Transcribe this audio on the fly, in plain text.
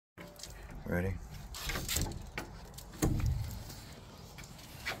Ready?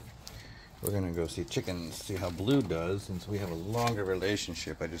 We're gonna go see chickens, see how Blue does, since we have a longer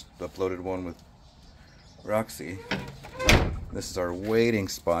relationship. I just uploaded one with Roxie. This is our waiting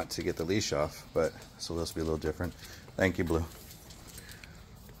spot to get the leash off, but so this will be a little different. Thank you, Blue.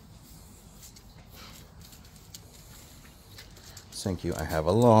 Thank you. I have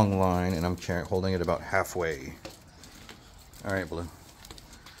a long line and I'm holding it about halfway. All right, Blue.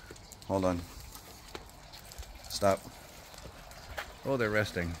 Hold on. Stop. Oh, they're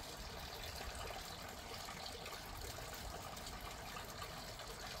resting.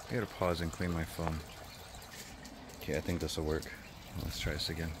 I gotta pause and clean my phone. Okay, I think this will work. Let's try this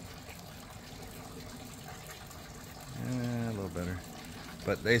again. A little better.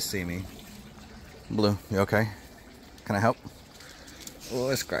 But they see me. Blue, you okay? Can I help?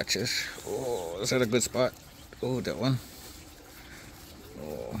 Oh, scratches. Oh, is that a good spot? Oh, that one.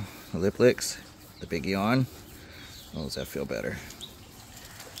 Oh, the lip licks. The big yawn. Oh, does that feel better?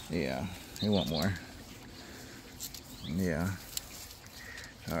 Yeah, you want more. Yeah.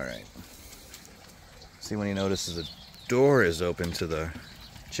 Alright. See, when he notices the door is open to the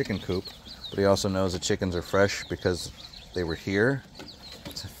chicken coop, but he also knows the chickens are fresh because they were here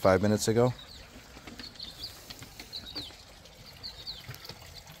 5 minutes ago.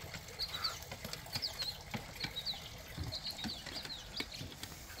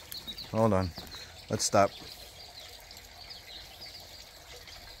 Hold on. Let's stop.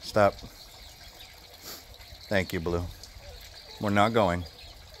 Stop. Thank you, Blue. We're not going.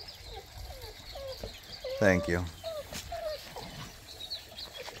 Thank you.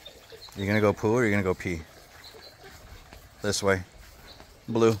 You gonna go poo or you gonna go pee? This way.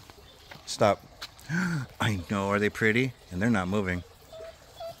 Blue. Stop. I know, are they pretty? And they're not moving.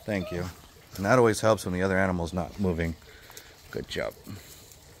 Thank you. And that always helps when the other animal's not moving. Good job.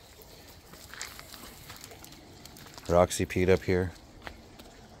 Roxie peed up here.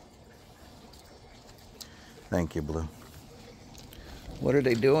 Thank you, Blue. What are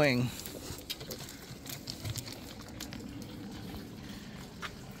they doing?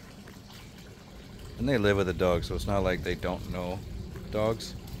 And they live with a dog, so it's not like they don't know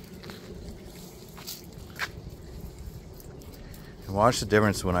dogs. And watch the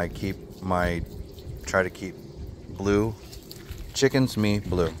difference when I try to keep Blue. Chickens, me,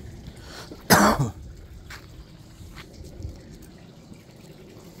 Blue.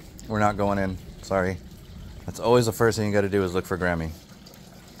 We're not going in, sorry. That's always the first thing you gotta do is look for Grammy.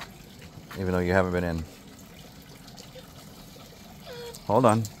 Even though you haven't been in. Hold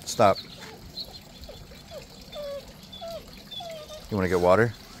on, stop. You wanna get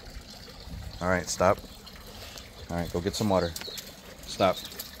water? All right, stop. All right, go get some water. Stop.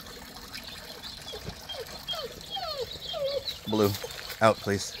 Blue, out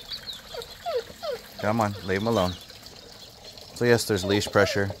please. Come on, leave him alone. So yes, there's leash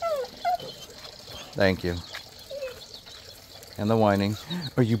pressure. Thank you. And the whining.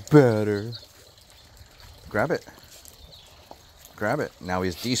 Are you better? Grab it. Grab it. Now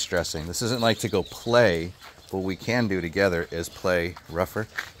he's de-stressing. This isn't like to go play. What we can do together is play rougher.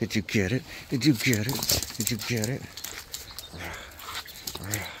 Did you get it? Did you get it? Did you get it?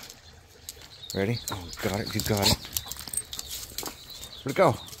 Ready? Oh, got it. You got it. Where'd it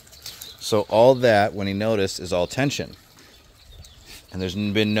go? So all that, when he noticed, is all tension. And there's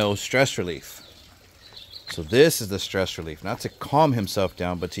been no stress relief. So this is the stress relief. Not to calm himself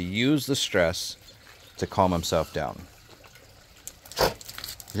down, but to use the stress to calm himself down.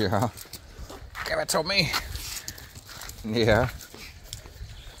 Yeah. Give it to me. Yeah.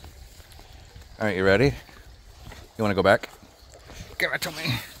 All right, you ready? You want to go back? Give it to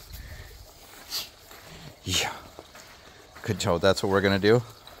me. Yeah. Good job. That's what we're going to do.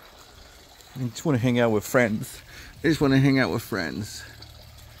 I just want to hang out with friends. I just want to hang out with friends.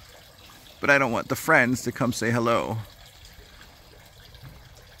 But I don't want the friends to come say hello.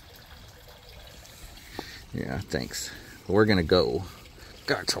 Yeah, thanks. But we're going to go.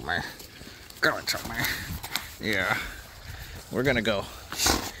 Give it to me. Give it to me. Yeah. We're going to go.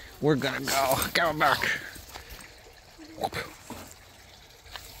 We're going to go. Go back. Whoop.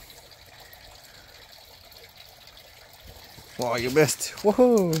 Whoa, you missed.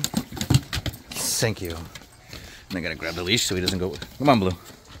 Woohoo. Thank you. And I gotta grab the leash so he doesn't go. Come on, Blue.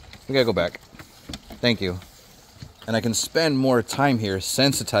 We gotta go back. Thank you. And I can spend more time here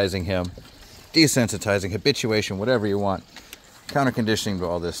sensitizing him, desensitizing, habituation, whatever you want. Counter conditioning to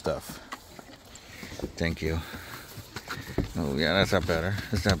all this stuff. Thank you. Oh yeah, that's not better.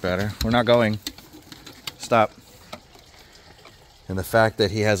 That's not better. We're not going. Stop. And the fact that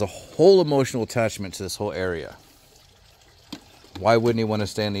he has a whole emotional attachment to this whole area. Why wouldn't he want to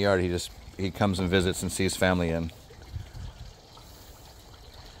stay in the yard? He comes and visits and sees family in.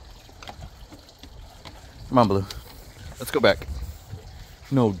 Come on, Blue. Let's go back.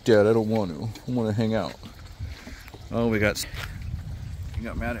 No, Dad, I don't want to. I want to hang out. Oh, you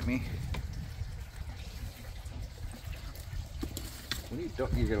got mad at me? When you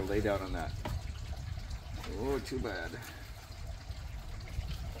don't, you're gonna lay down on that. Oh, too bad.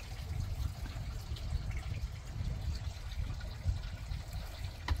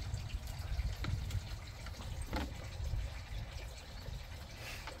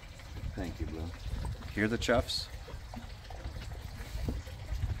 Thank you, Blue. Hear the chuffs?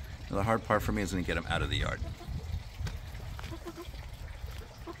 The hard part for me is going to get them out of the yard.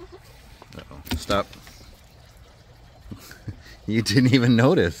 Uh-oh. Stop. You didn't even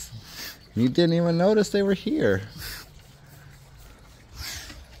notice. You didn't even notice they were here.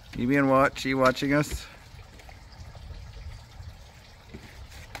 You watching us?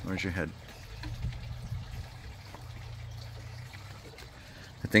 Where's your head?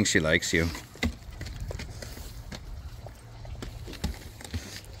 I think she likes you.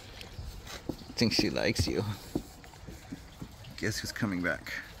 I think she likes you. Guess who's coming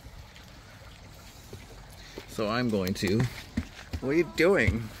back? So I'm going to. What are you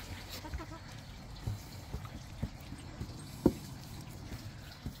doing?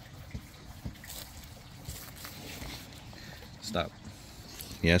 Stop.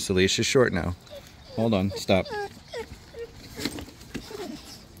 Yes, the leash is short now. Hold on. Stop.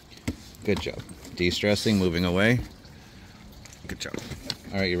 Good job. De-stressing, moving away. Good job.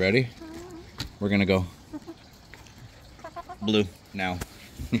 All right, you ready? We're gonna go. Blue, now.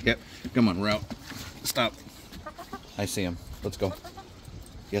 Yep. Come on, we're out. Stop. I see him. Let's go.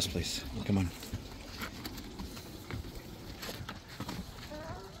 Yes, please. Come on.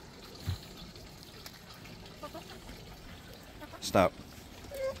 Stop.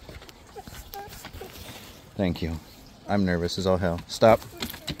 Thank you. I'm nervous as all hell. Stop.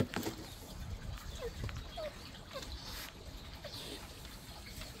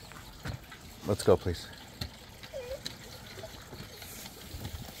 Let's go, please.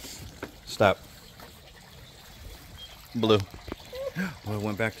 Stop. Blue. Oh, it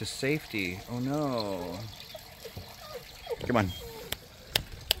went back to safety. Oh no. Come on.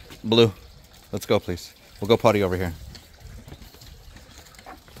 Blue. Let's go, please. We'll go potty over here.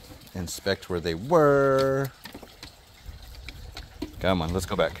 Inspect where they were. Come on, let's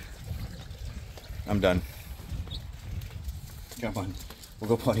go back. I'm done. Come on. We'll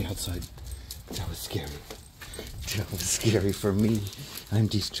go potty outside. That was scary. That was scary for me. I'm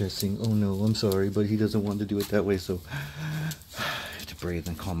de-stressing. Oh no, I'm sorry, but he doesn't want to do it that way, so I have to breathe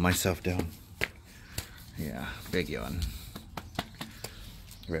and calm myself down. Yeah, big yawn.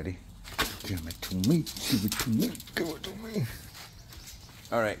 Ready? Give it to me. Give it to me. Give it to me.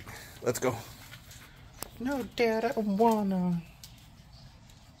 All right, let's go. No, Dad, I don't wanna.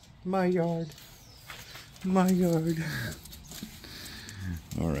 My yard. My yard.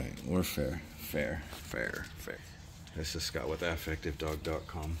 All right, we're fair. Fair. This is Scott with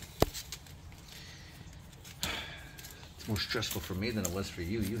AffectiveDog.com. It's more stressful for me than it was for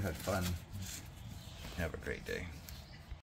you. You had fun. Have a great day.